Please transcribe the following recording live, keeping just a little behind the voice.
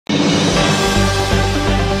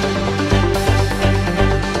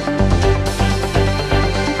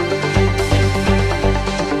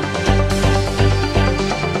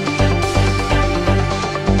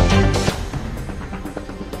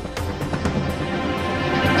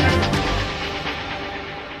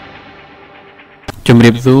ជំ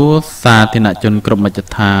រាបសួរសាធារណជនគ្រប់មជ្ឈ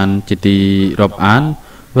ដ្ឋានជាទីរាប់អាន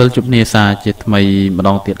វិលជប់នាសាជាថ្មីម្ដ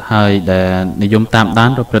ងទៀតហើយដែលនិយមតាមដា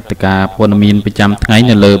នរព្រឹត្តិការណ៍ព័ត៌មានប្រចាំថ្ងៃ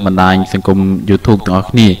នៅលើបណ្ដាញសង្គម YouTube ទាំងអស់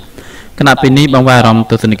គ្នាគណៈពេលនេះបងប្អូនអារម្មណ៍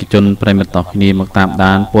ទស្សនិកជនប្រិយមិត្តទាំងគ្នាមកតាម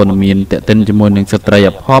ដានព័ត៌មានទាក់ទិនជាមួយនឹងស្ត្រី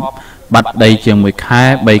អភ័ព្វបាត់ដីជាង1ខែ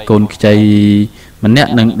3កូនខ្ចីម្នា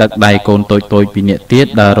ក់នឹងដឹកដៃកូនតូចៗពីរនាក់ទៀត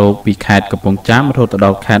ដើររោគពីខេត្តកំពង់ចាមរហូតដ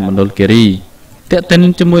ល់ខេត្តមណ្ឌលគិរីតេតិន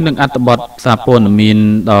ជាមួយនឹងអត្ថបទសារព័ត៌មាន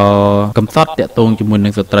ដ៏កំសត់តាក់ទងជាមួយនឹ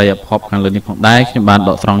ងស្ត្រីអភ័ព្វខាងលើនេះផងដែរខ្ញុំបាន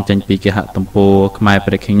ដកស្រង់ចេញពីគេហទំព័រខ្មែរ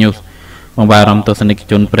Khmer News បងប្អូនអារម្មណ៍ទស្សនិក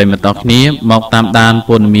ជនប្រិយមិត្តទាំងគ្នាមកតាមដាន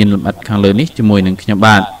ព័ត៌មានលម្អិតខាងលើនេះជាមួយនឹងខ្ញុំ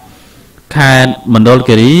បាទខេត្តមណ្ឌល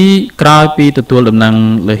គិរីក្រោយពីទទួលដំណឹង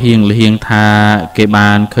លហៀងថាគេបា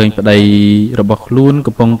នឃើញប្តីរបស់ខ្លួន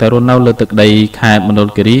កំពុងតែរស់នៅលើទឹកដីខេត្តមណ្ឌល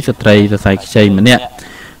គិរីស្ត្រីសរសៃខ្ចីម្នាក់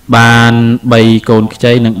បាន3កូនខ្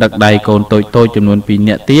ចីនិងដឹកដៃកូនតូចចំនួន2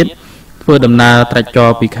នាក់ទៀតធ្វើដំណើរត្រាច់ចរ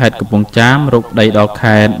ពីខេត្តកំពង់ចាមរកដីដល់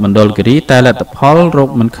ខេត្តមណ្ឌលគិរីតែលទ្ធផលរក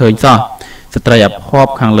មិនឃើញសោះស្ត្រីអភ័ព្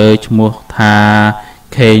វខាងលើឈ្មោះថា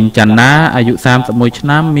ខេងច័ន្ទណាអាយុ31ឆ្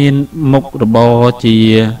នាំមានមុខរបរជា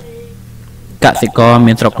កសិករ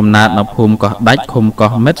មានស្រុកកំណើតនៅភូមិកោះដាច់ឃុំ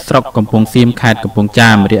កោះមិត្តស្រុកកំពង់សៀមខេត្តកំពង់ចា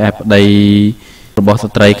មរីឯប្តីរបស់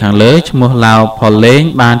ស្ត្រីខាងលើឈ្មោះឡាវផលលេង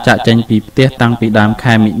បានចាក់ចេញពីផ្ទះតាំងពីដើម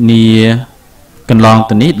ខែមិនិនាកន្លង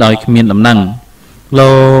ទៅនេះដោយគ្មានដំណឹង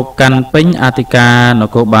លោកកាន់ពេញអធិការន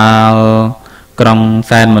គរបាលក្រុង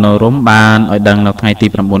សែនមនោរម្យបានឲ្យដឹងនៅថ្ងៃទី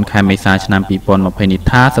9ខែមេសាឆ្នាំ2020នេះ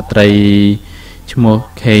ថាស្ត្រីឈ្មោះ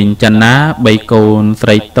ខេងច័ន្ទណា3កូនស្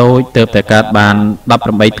រីតូចទើបតែកើតបាន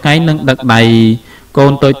18ថ្ងៃនិងដឹកដៃកូ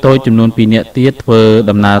នតូចចំនួន2នាក់ទៀតធ្វើ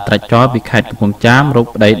ដំណើរត្រាច់ចរពីខេត្តកំពង់ចាមរក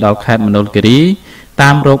ប្តីដល់ខេត្តមណ្ឌលគិរីតា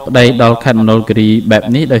មរកប្តីដល់ខេត្តមណ្ឌលគិរីបែប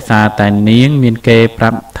នេះដោយសារតែនាងមានគេប្រា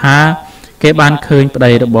ប់ថាគេបានឃើញប្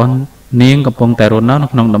តីរបស់នាងកំពុងតែរស់នៅ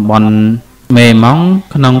ក្នុងតំបន់មេម៉ង់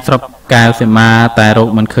ក្នុងស្រុកកែវសីមាតែរក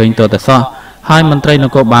មិនឃើញទាល់តែសោះហើយមន្ត្រីន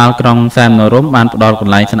គរបាលក្រុងសែនមនោរម្យបានផ្ដល់ក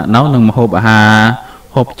ន្លែងស្នាក់នៅនិងម្ហូបអាហារ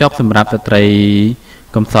ហូបចុកសម្រាប់ស្ត្រី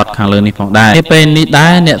កំសត់ខាងលើនេះផងដែរពេលនេះដែ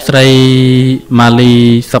រអ្នកស្រីម៉ាលី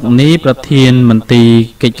សុកនីប្រធានមន្ត្រី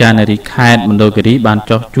កិច្ចការនារីខេត្តមណ្ឌលគិរីបាន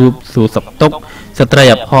ចុះជួបសួរសុខទុក្ខស្ត្រី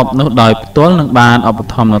អភ័ព្វនោះដោយផ្ទាល់និងបានឧប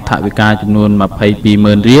ត្ថម្ភនូវថវិកាចំនួន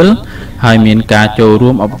22,000រៀលហើយមានការចូលរួ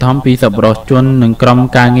មឧបត្ថម្ភពីសប្បុរសជននិងក្រុម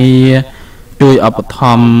ការងារជួយឧបត្ថ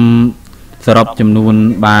ម្ភសរុបចំនួន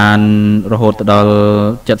បានរហូតដល់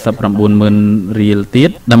79,000រៀលទៀត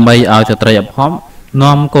ដើម្បីឲ្យស្ត្រីអភ័ព្វ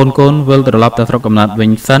នាំកូនវិលត្រឡប់ទៅស្រុកកំណើតវិ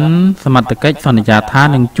ញសិនសមត្ថកិច្ចសន្យាថា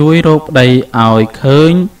នឹងជួយរកប្តីឲ្យឃើ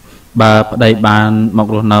ញបើប្តីបានមក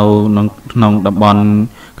រស់នៅក្នុងតំបន់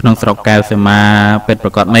ក្នុងស្រុកកែវសីមាពេទ្យប្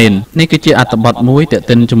រកាសមែននេះគឺជាអត្ថបទមួយទាក់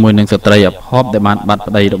ទិនជាមួយនឹងស្ត្រីអភ័ព្វដែលបានបាត់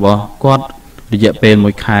ប្តីរបស់គាត់រយៈពេល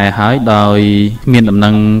1ខែហើយដោយមានដំណឹ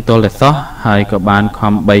ងទល់តែសោះហើយក៏បាន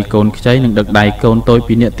ខំ3កូនខ្ចីនិងដឹកដៃកូនតូច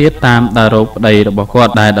2នាក់ទៀតតាមដើររកប្តីរបស់គា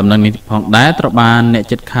ត់ដែលដំណឹងនេះផងដែរត្រូវបានអ្នក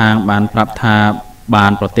ជិតខាងបានប្រាប់ថាបា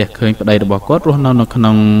នប្រទះឃើញប្តីរបស់គាត់រស់នៅក្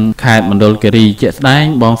នុងខេត្តមណ្ឌលគិរីជាក់ស្ដែង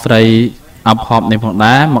បងស្រីអភ័ព្វនេះផង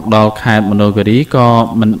ដែរមកដល់ខេត្តមណ្ឌលគិរីក៏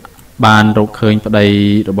មិនបានរកឃើញប្តី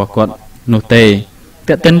របស់គាត់នោះទេ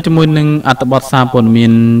ទាក់ទិនជាមួយនឹងអត្ថបទសារព័ត៌មា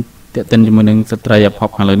នទាក់ទិនជាមួយនឹងស្ត្រីអភ័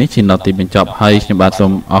ព្វខាងលើនេះជាដល់ទីបញ្ចប់ហើយខ្ញុំបាទសូ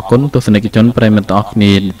មអរគុណទស្សនិកជនប្រិយមិត្តទាំងអស់គ្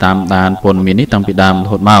នាតាមដានព័ត៌មាននេះតាំងពីដើមរ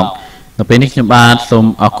ហូតមកដល់ពេលនេះខ្ញុំបាទសូម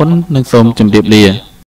អរគុណនិងសូមជម្រាបលា